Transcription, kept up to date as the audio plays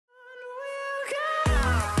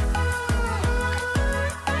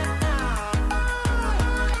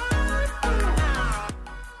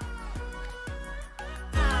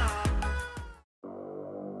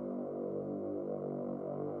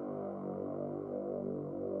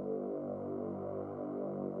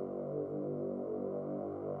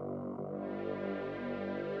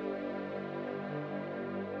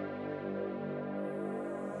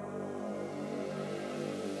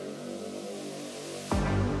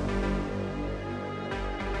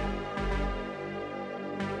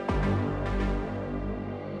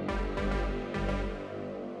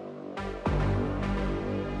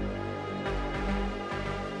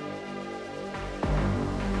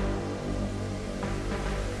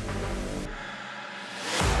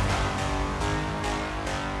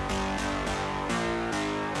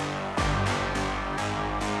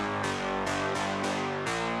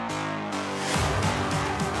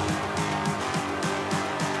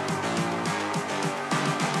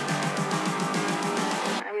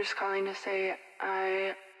calling to say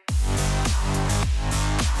I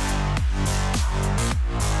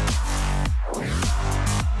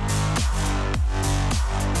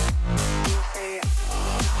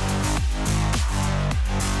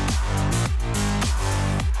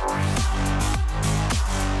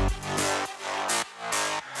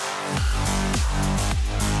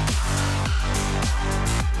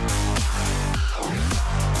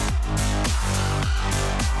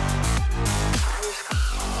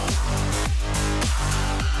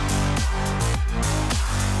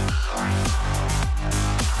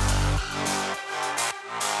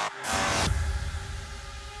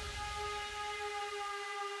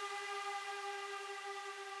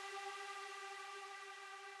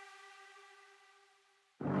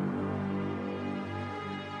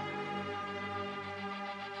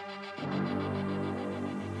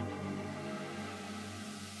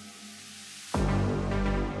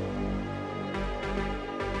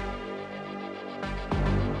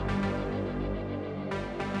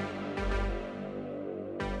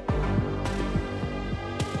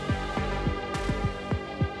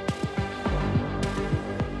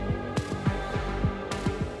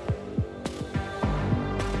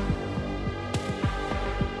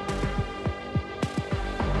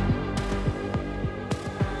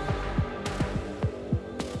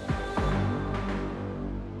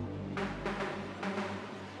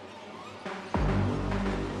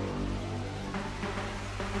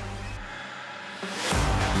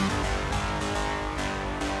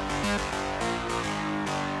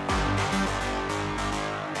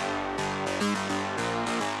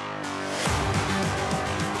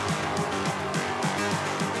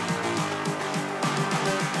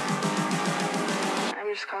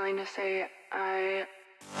calling to say I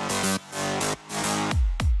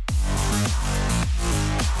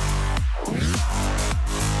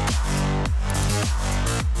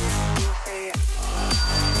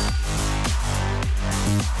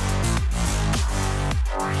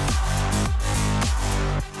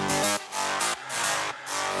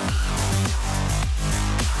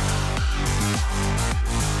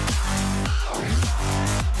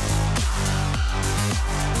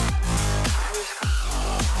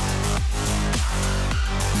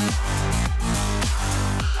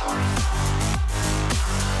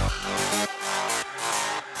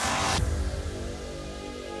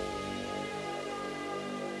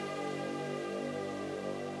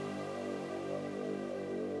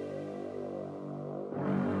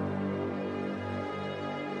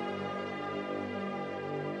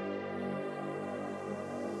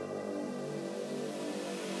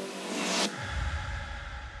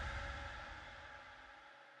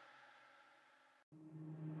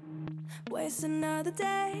waste another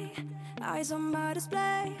day, eyes on my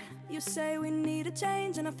display. You say we need a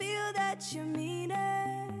change and I feel that you mean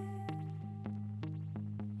it.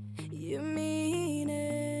 You mean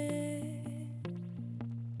it.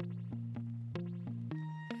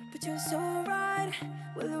 But you're so right,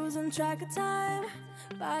 we're losing track of time,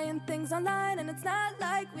 buying things online and it's not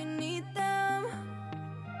like we need them.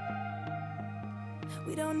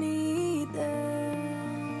 We don't need them.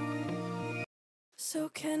 So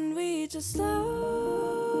can we just slow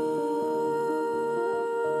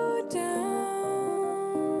down?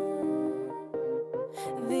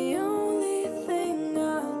 The only thing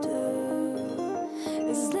I'll do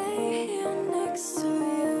is lay here next to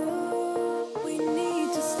you. We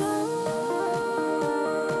need to slow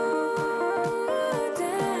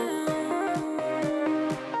down.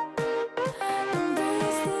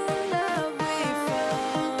 Embrace the love we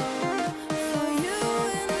found. For you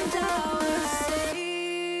and I are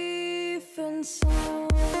safe and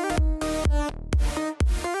sound.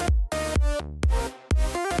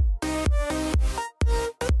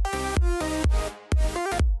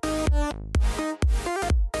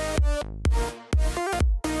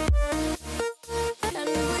 And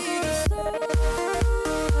we just slow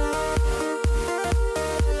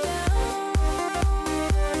down.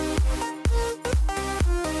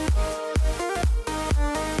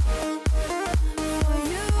 For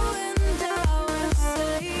you and I are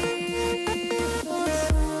safe and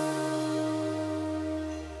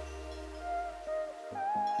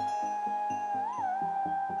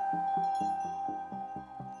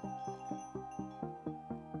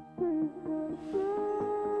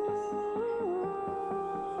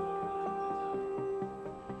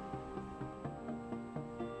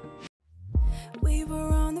we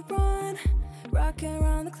were on the run, rocking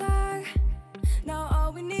around the clock. Now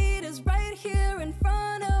all we need is right here in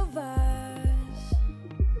front of us.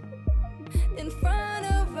 In front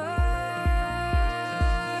of us.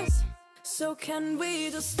 So can we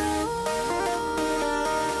just slow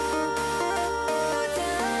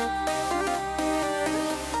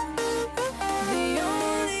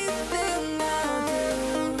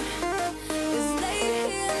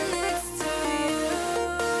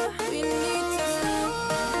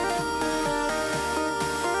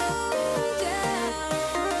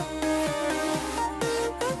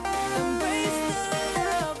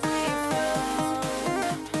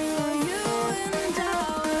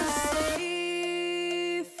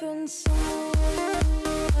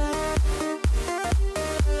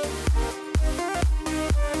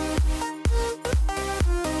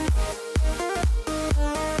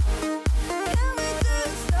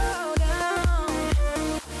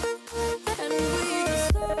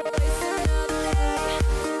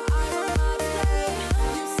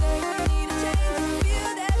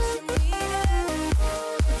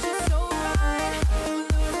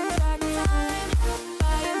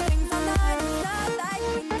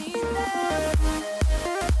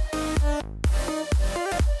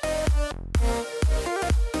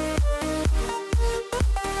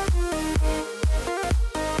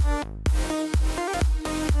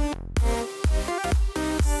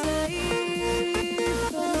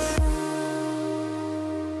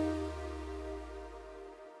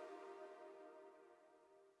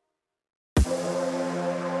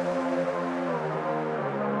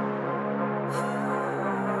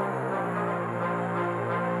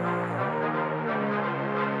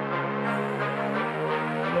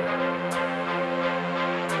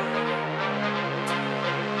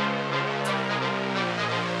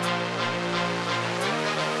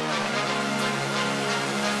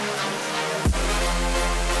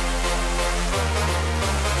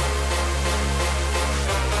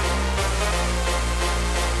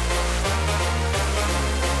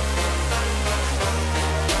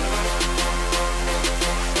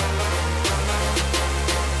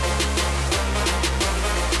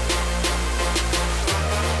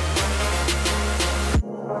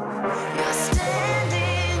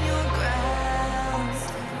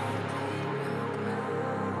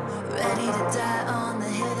to die on the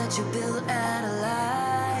hill that you built out of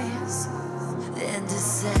lies and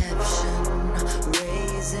deception.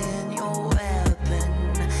 Raising your weapon,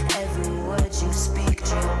 every word you speak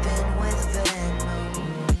dripping with venom.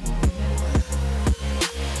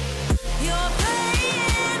 You're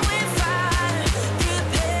playing with fire,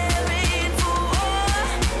 preparing for war.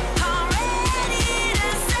 I'm ready to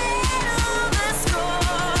settle the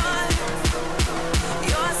score.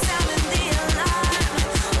 You're sounding the alarm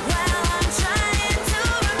while I'm trying to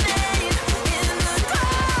remain in the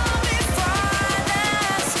calm before the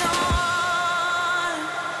storm.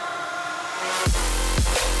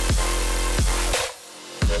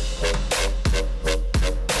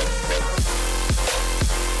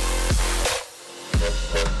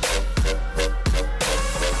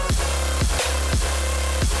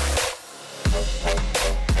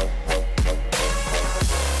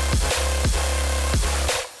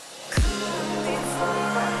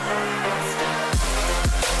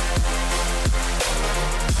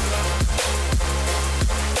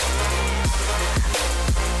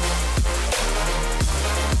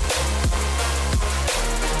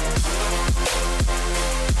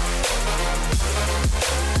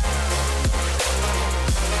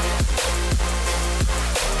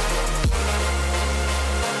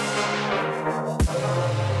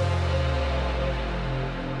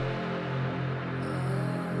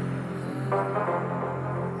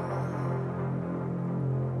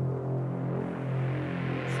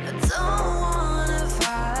 Don't